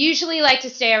 we usually like to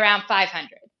stay around 500.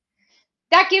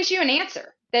 That gives you an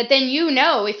answer that then you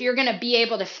know if you're going to be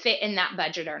able to fit in that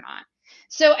budget or not.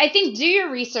 So I think do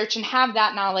your research and have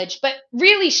that knowledge, but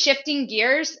really shifting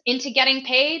gears into getting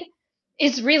paid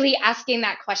is really asking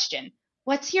that question.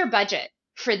 What's your budget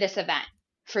for this event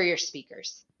for your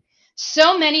speakers?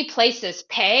 So many places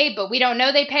pay, but we don't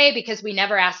know they pay because we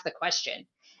never ask the question.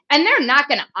 And they're not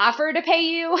going to offer to pay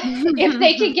you if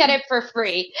they can get it for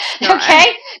free. Sure.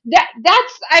 Okay?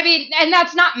 And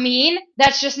that's not mean.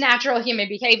 That's just natural human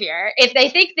behavior. If they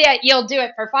think that you'll do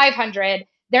it for 500,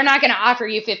 they're not going to offer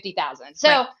you 50,000. So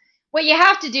Right. what you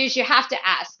have to do is you have to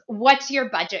ask, what's your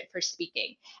budget for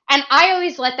speaking? And I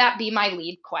always let that be my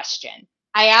lead question.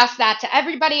 I ask that to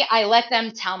everybody. I let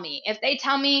them tell me. If they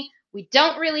tell me we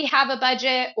don't really have a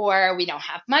budget or we don't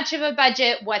have much of a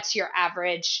budget, what's your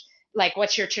average, like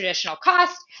what's your traditional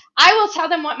cost? I will tell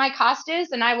them what my cost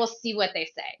is and I will see what they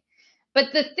say.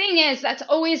 But the thing is, that's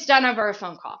always done over a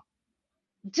phone call.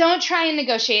 Don't try and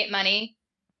negotiate money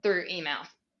through email.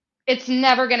 It's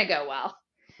never going to go well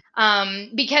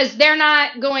because they're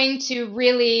not going to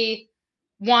really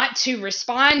want to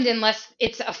respond unless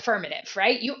it's affirmative,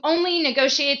 right? You only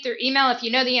negotiate through email if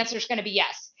you know the answer is going to be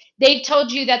yes. They've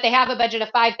told you that they have a budget of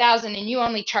 5,000 and you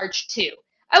only charge 2.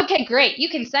 Okay, great. You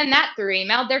can send that through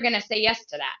email. They're going to say yes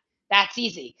to that. That's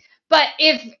easy. But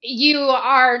if you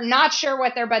are not sure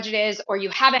what their budget is or you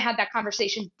haven't had that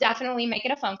conversation, definitely make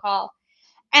it a phone call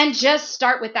and just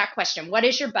start with that question. What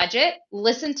is your budget?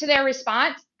 Listen to their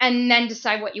response and then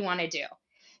decide what you want to do.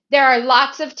 There are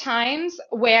lots of times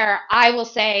where I will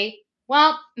say,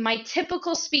 well, my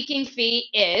typical speaking fee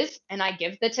is, and I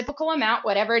give the typical amount,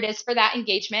 whatever it is for that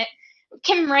engagement,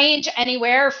 can range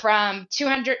anywhere from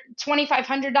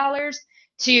 $2,500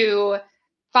 to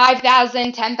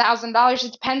 $5,000, $10,000.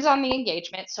 It depends on the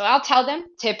engagement. So I'll tell them,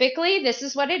 typically, this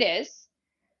is what it is.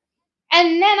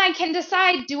 And then I can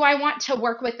decide, do I want to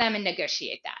work with them and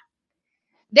negotiate that?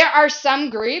 There are some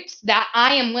groups that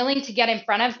I am willing to get in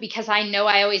front of because I know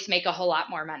I always make a whole lot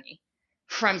more money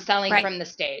from selling Right. from the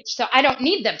stage. So I don't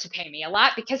need them to pay me a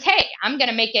lot because, hey, I'm going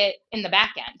to make it in the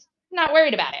back end. not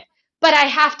worried about it. But I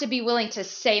have to be willing to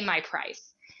say my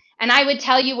price. And I would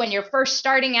tell you when you're first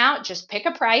starting out, just pick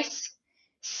a price,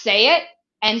 say it,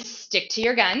 and stick to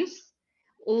your guns.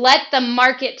 Let the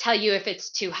market tell you if it's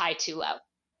too high, too low. So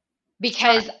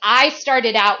Because I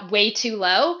started out way too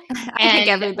low. I think And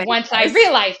everybody once I does.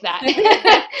 realized that,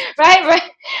 right,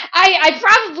 I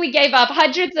probably gave up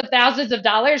hundreds of thousands of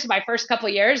dollars my first couple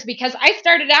of years because I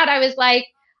started out, I was like,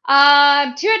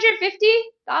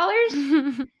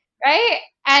 $250, right?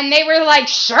 And they were like,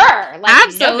 sure, like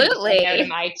nobody said no to Absolutely.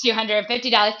 my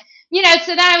 $250.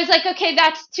 So then I was like, okay,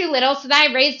 that's too little. So then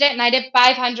I raised it and I did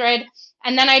 500.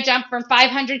 And then I jumped from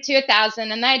 500 to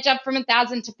 1,000. And then I jumped from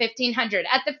 1,000 to 1,500.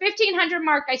 At the 1,500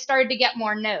 mark, I started to get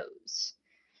more no's,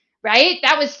 right?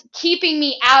 That was keeping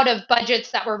me out of budgets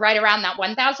that were right around that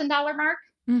 $1,000 mark.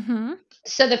 Mm-hmm.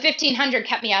 So the 1,500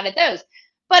 kept me out of those.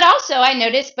 But also I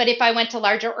noticed, but if I went to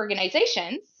larger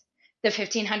organizations, the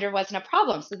 1,500 wasn't a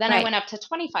problem. So then I Right. went up to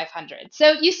 2,500.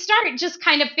 So you start just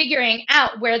kind of figuring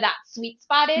out where that sweet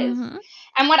spot is. Mm-hmm.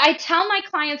 And what I tell my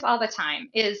clients all the time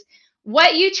is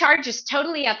what you charge is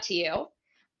totally up to you,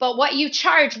 but what you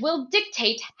charge will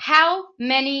dictate how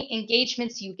many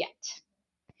engagements you get.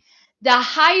 The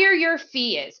higher your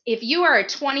fee is, if you are a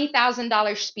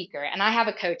 $20,000 speaker, and I have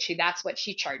a coach who that's what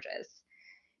she charges,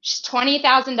 she's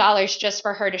 $20,000 just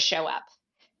for her to show up,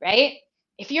 right?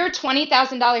 If you're a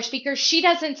 $20,000 speaker, she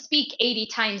doesn't speak 80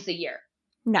 times a year.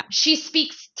 No. She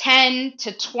speaks 10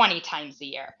 to 20 times a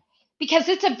year because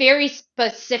it's a very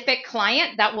specific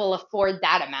client that will afford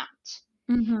that amount.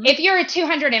 Mm-hmm. If you're a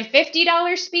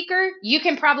 $250 speaker, you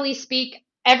can probably speak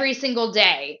every single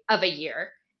day of a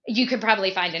year. You could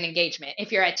probably find an engagement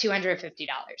if you're at $250.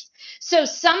 So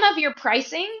some of your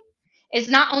pricing is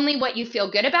not only what you feel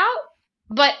good about,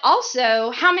 but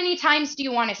also how many times do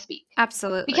you want to speak?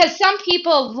 Absolutely. Because some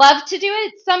people love to do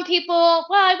it. Some people,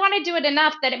 well, I want to do it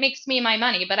enough that it makes me my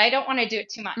money, but I don't want to do it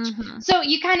too much. Mm-hmm. So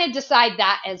you kind of decide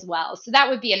that as well. So that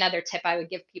would be another tip I would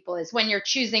give people is when you're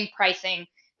choosing pricing,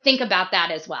 think about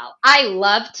that as well. I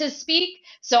love to speak,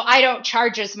 so I don't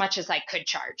charge as much as I could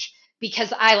charge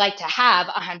because I like to have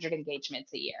 100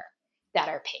 engagements a year that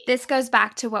are paid. This goes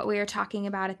back to what we were talking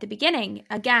about at the beginning.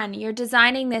 Again, you're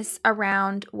designing this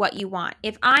around what you want.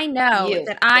 If I know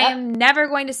that I am never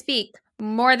going to speak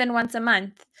more than once a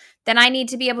month, then I need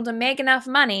to be able to make enough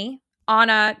money on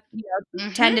a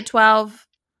 10 to 12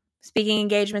 speaking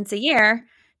engagements a year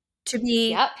to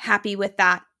be happy with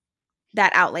that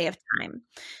outlay of time.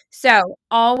 So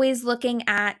always looking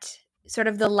at sort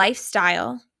of the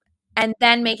lifestyle and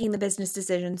then making the business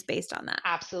decisions based on that.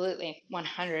 Absolutely.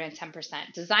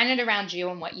 110%. Design it around you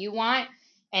and what you want,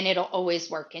 and it'll always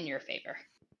work in your favor.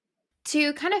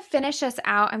 To kind of finish us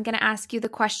out, I'm going to ask you the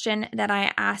question that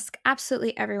I ask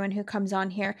absolutely everyone who comes on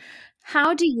here.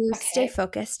 How do you stay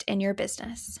focused in your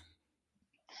business?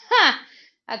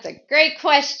 That's a great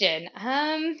question.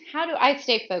 How do I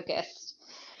stay focused?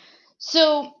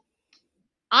 So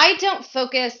I don't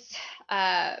focus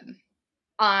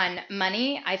on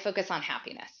money. I focus on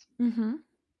happiness. Mm-hmm.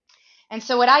 And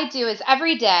so what I do is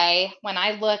every day when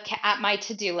I look at my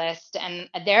to-do list and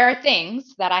there are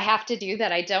things that I have to do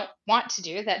that I don't want to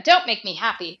do that don't make me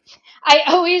happy, I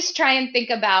always try and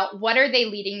think about what are they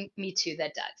leading me to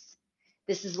that does.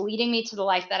 This is leading me to the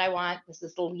life that I want. This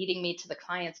is leading me to the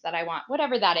clients that I want,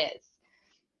 whatever that is.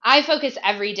 I focus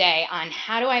every day on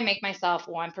how do I make myself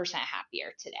 1%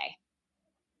 happier today.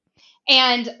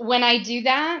 And when I do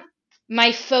that,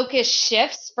 my focus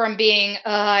shifts from being, oh,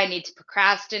 I need to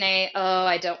procrastinate. Oh,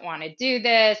 I don't want to do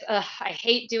this. Oh, I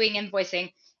hate doing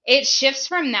invoicing. It shifts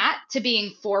from that to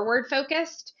being forward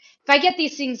focused. If I get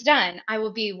these things done, I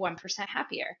will be 1%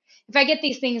 happier. If I get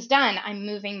these things done, I'm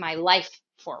moving my life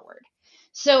forward.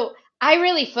 So I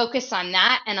really focus on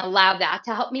that and allow that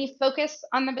to help me focus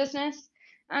on the business.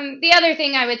 The other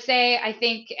thing I would say, I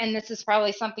think, and this is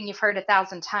probably something you've heard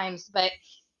 1,000 times, but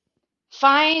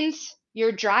find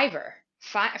your driver.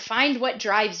 Find what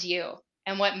drives you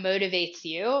and what motivates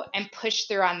you and push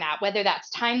through on that, whether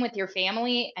that's time with your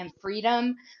family and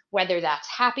freedom, whether that's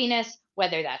happiness,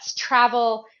 whether that's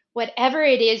travel, whatever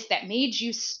it is that made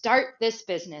you start this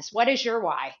business. What is your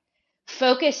why?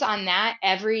 Focus on that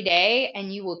every day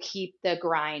and you will keep the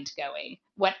grind going,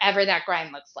 whatever that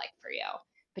grind looks like for you.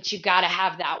 But you got to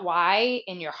have that why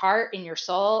in your heart, in your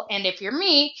soul. And if you're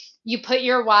me, you put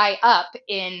your why up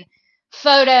in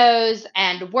photos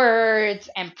and words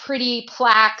and pretty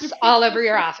plaques all over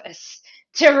your office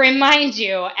to remind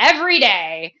you every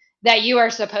day that you are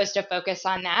supposed to focus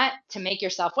on that to make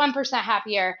yourself 1%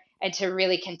 happier and to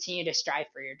really continue to strive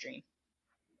for your dream.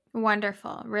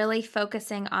 Wonderful. Really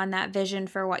focusing on that vision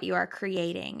for what you are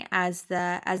creating as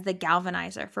the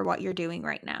galvanizer for what you're doing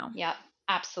right now. Yep,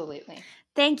 absolutely.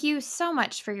 Thank you so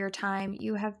much for your time.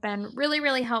 You have been really,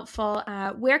 really helpful.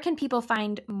 Where can people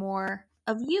find more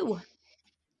of you?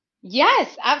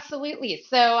 Yes, absolutely.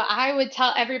 So I would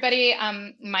tell everybody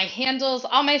my handles,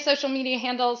 all my social media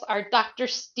handles are Dr.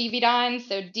 Stevie Dawn.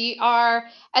 So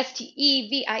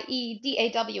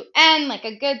DrStevieDawn, like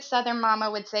a good Southern mama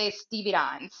would say, Stevie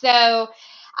Dawn. So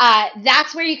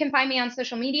that's where you can find me on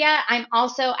social media. I'm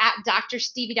also at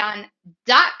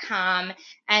drsteviedawn.com.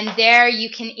 And there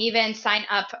you can even sign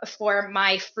up for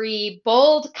my free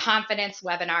Bold Confidence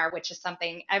webinar, which is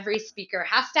something every speaker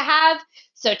has to have.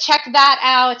 So check that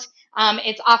out.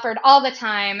 It's offered all the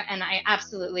time, and I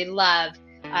absolutely love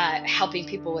helping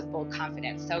people with bold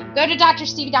confidence. So go to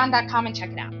drsteviedawn.com and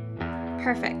check it out.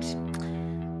 Perfect.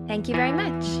 Thank you very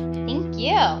much. Thank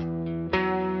you.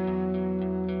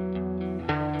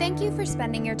 Thank you for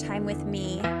spending your time with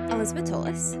me, Elizabeth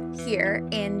Tolis, here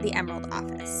in the Emerald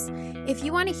office. If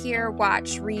you want to hear,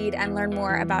 watch, read, and learn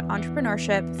more about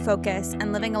entrepreneurship, focus,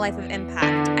 and living a life of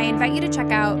impact, I invite you to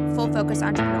check out Full Focus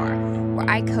Entrepreneur, where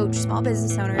I coach small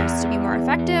business owners to be more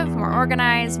effective, more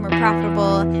organized, more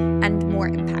profitable, and more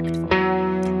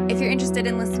impactful. If you're interested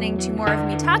in listening to more of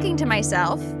me talking to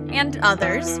myself and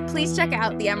others, please check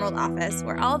out the Emerald Office,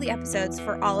 where all the episodes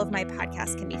for all of my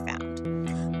podcasts can be found.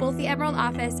 Both the Emerald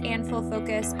Office and Full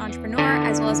Focus Entrepreneur,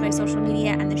 as well as my social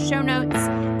media and the show notes,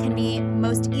 can be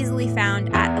most easily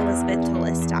found at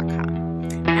elizabethtolis.com.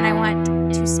 And I want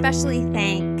to especially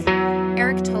thank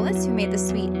Eric Tolis, who made the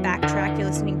sweet backtrack you're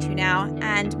listening to now,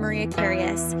 and Maria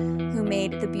Carius, who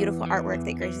made the beautiful artwork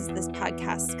that graces this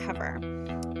podcast's cover.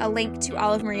 A link to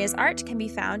all of Maria's art can be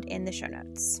found in the show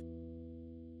notes.